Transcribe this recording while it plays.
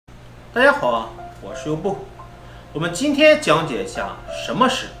大家好，我是优步。我们今天讲解一下什么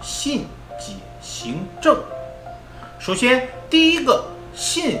是信解行证。首先，第一个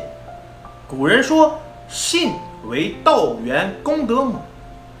信，古人说信为道源功德母，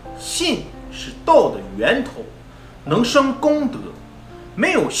信是道的源头，能生功德。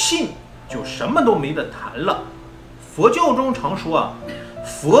没有信，就什么都没得谈了。佛教中常说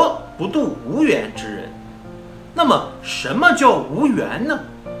佛不度无缘之人。那么什么叫无缘呢？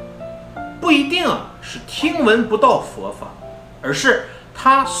不一定是听闻不到佛法，而是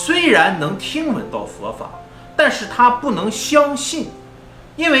他虽然能听闻到佛法，但是他不能相信，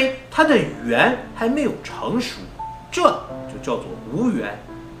因为他的缘还没有成熟，这就叫做无缘。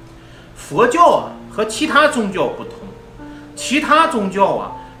佛教和其他宗教不同，其他宗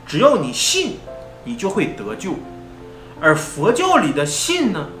教只要你信，你就会得救，而佛教里的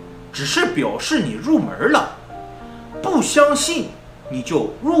信呢，只是表示你入门了，不相信你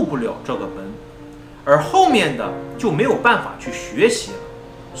就入不了这个门，而后面的就没有办法去学习了。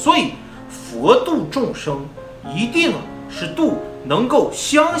所以佛度众生一定是度能够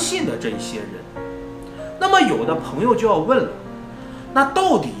相信的这些人。那么有的朋友就要问了，那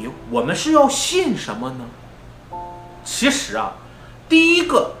到底我们是要信什么呢？其实第一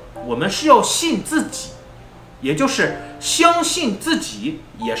个我们是要信自己，也就是相信自己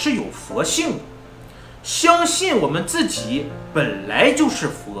也是有佛性的，相信我们自己本来就是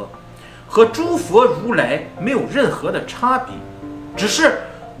佛，和诸佛如来没有任何的差别，只是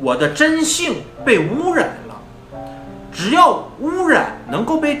我的真性被污染了。只要污染能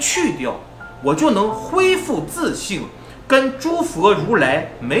够被去掉，我就能恢复自性，跟诸佛如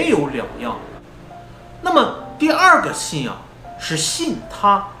来没有两样。那么第二个信是信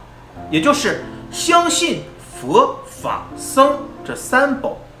他，也就是相信佛法僧这三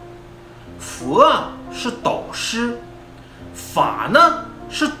宝。佛是导师，法呢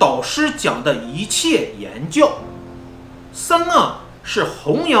是导师讲的一切言教，僧是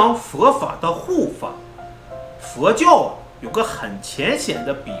弘扬佛法的护法。佛教有个很浅显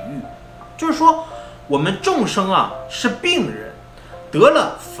的比喻，就是说我们众生是病人，得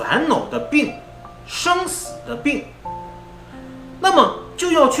了烦恼的病，生死的病，那么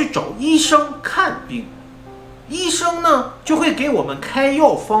就要去找医生看病，医生呢就会给我们开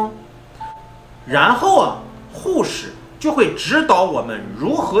药方，然后护士就会指导我们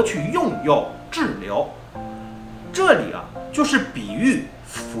如何去用药治疗。这里就是比喻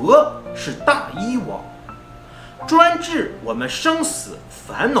佛是大医王，专治我们生死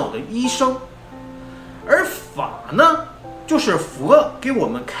烦恼的医生，而法呢就是佛给我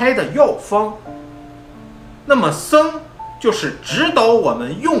们开的药方。那么僧就是指导我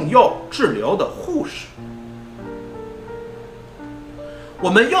们用药治疗的护士。我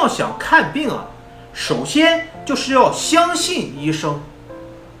们要想看病首先就是要相信医生，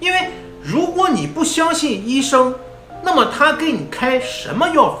因为如果你不相信医生，那么他给你开什么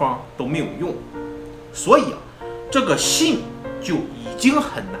药方都没有用。所以这个信就已经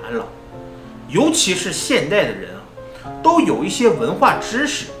很难了。尤其是现代的人都有一些文化知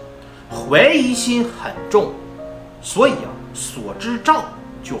识，怀疑心很重，所以所知障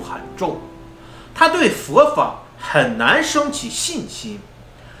就很重，他对佛法很难升起信心。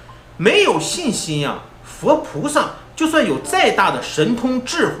没有信心佛菩萨就算有再大的神通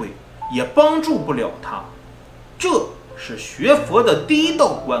智慧，也帮助不了他。这是学佛的第一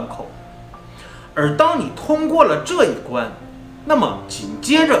道关口。而当你通过了这一关，那么紧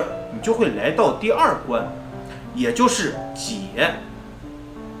接着你就会来到第二关，也就是解。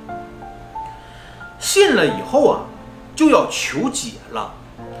信了以后就要求解了。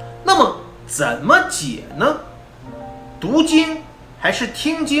那么怎么解呢？读经还是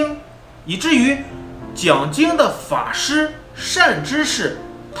听经？以至于讲经的法师善知识，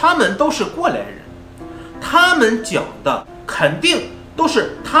他们都是过来人，他们讲的肯定都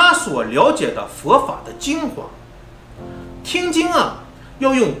是他所了解的佛法的精华。听经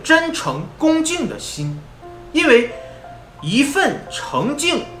要用真诚恭敬的心，因为一份诚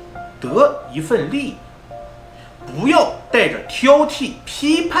敬得一份利，不要带着挑剔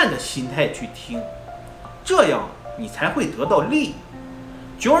批判的心态去听，这样你才会得到利益。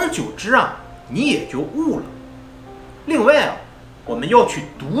久而久之你也就悟了。另外我们要去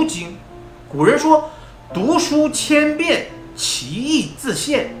读经。古人说读书千遍，其义自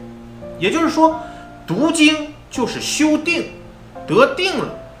现，也就是说读经就是修定，得定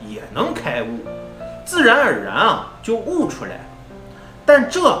了也能开悟，自然而然就悟出来。但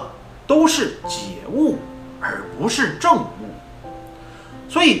这都是解悟，而不是正悟。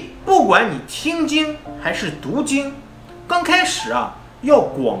所以不管你听经还是读经，刚开始要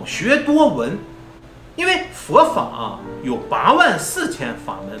广学多闻，因为佛法啊有84000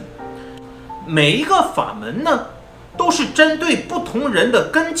法门，每一个法门呢都是针对不同人的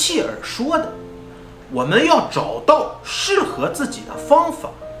根器而说的。我们要找到适合自己的方法，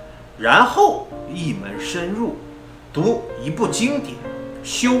然后一门深入，读一部经典，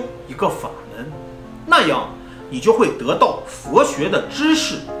修一个法门，那样你就会得到佛学的知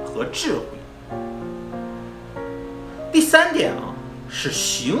识和智慧。第3点啊是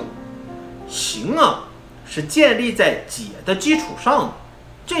行，行啊是建立在解的基础上的，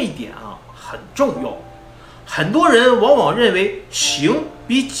这一点啊很重要。很多人往往认为行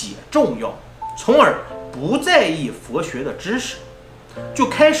比解重要，从而不在意佛学的知识，就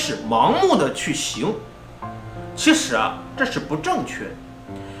开始盲目的去行。其实啊这是不正确的，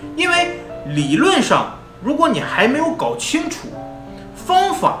因为理论上如果你还没有搞清楚，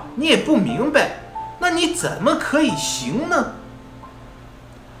方法你也不明白，那你怎么可以行呢？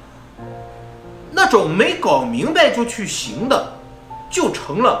那种没搞明白就去行的，就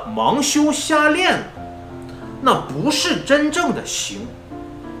成了盲修瞎练了，那不是真正的行。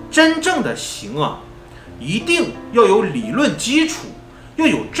真正的行啊，一定要有理论基础，要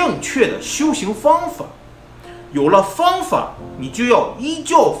有正确的修行方法。有了方法，你就要依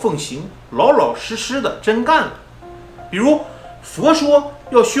教奉行，老老实实的真干了。比如佛说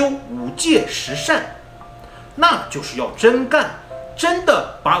要修5戒10善，那就是要真干，真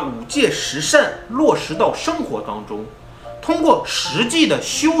的把5戒10善落实到生活当中，通过实际的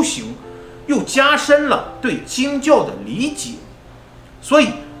修行，又加深了对经教的理解。所以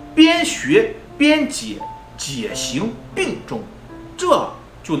边学边解，解行并重，这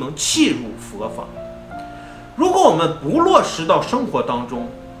就能契入佛法。如果我们不落实到生活当中，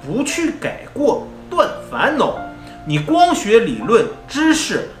不去改过断烦恼，你光学理论知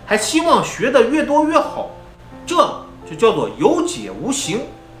识，还希望学得越多越好，这就叫做有解无行，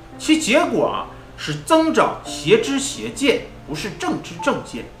其结果啊是增长邪知邪见，不是正知正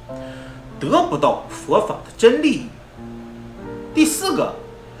见，得不到佛法的真利益。第4个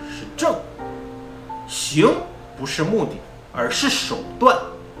是正，行不是目的，而是手段，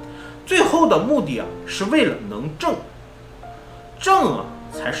最后的目的啊是为了能正，正啊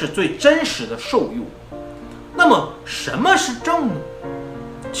才是最真实的受用。那么什么是正呢？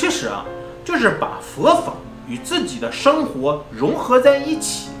其实啊就是把佛法与自己的生活融合在一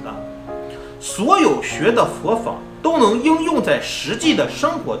起了。所有学的佛法都能应用在实际的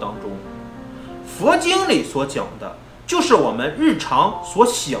生活当中。佛经里所讲的就是我们日常所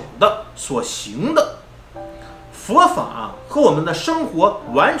想的所行的。佛法啊和我们的生活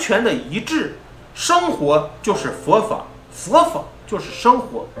完全的一致，生活就是佛法，佛法就是生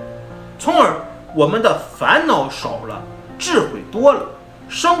活，从而我们的烦恼少了，智慧多了，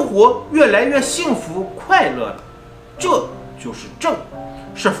生活越来越幸福快乐了。这就是正，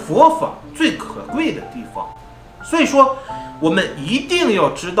是佛法最可贵的地方。所以说我们一定要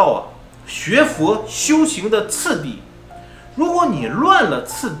知道啊，学佛修行的次第，如果你乱了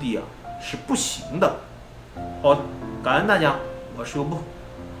次第啊，是不行的。好，感恩大家，我是优步。